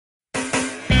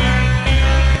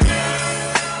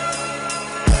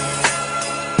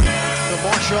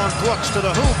MarShon Brooks to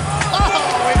the hoop. Oh,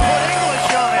 he put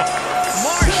English on it.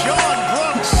 MarShon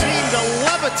Brooks seemed to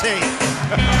levitate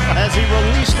as he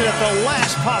released it at the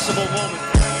last possible moment.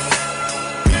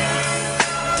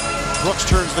 Brooks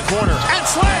turns the corner and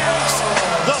slams!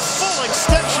 The full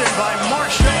extension by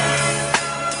MarShon.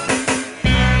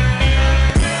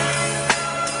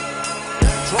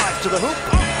 Drive to the hoop.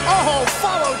 Oh,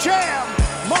 follow jam!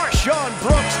 MarShon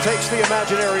Brooks takes the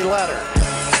imaginary ladder.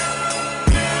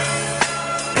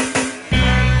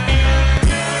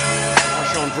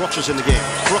 MarShon Brooks is in the game.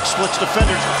 Brooks splits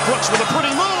defenders. Brooks with a pretty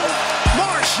move.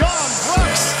 MarShon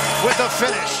Brooks with the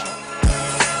finish.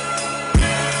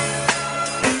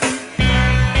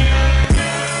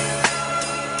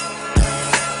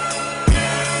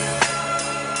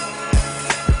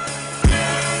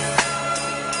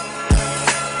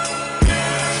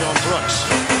 Brooks.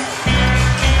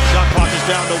 Shot clock is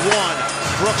down to 1.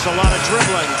 Brooks, a lot of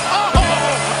dribbling. Oh!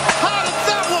 How did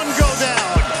that one go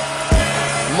down?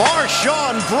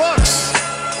 MarShon Brooks.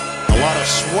 A lot of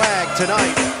swag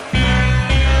tonight.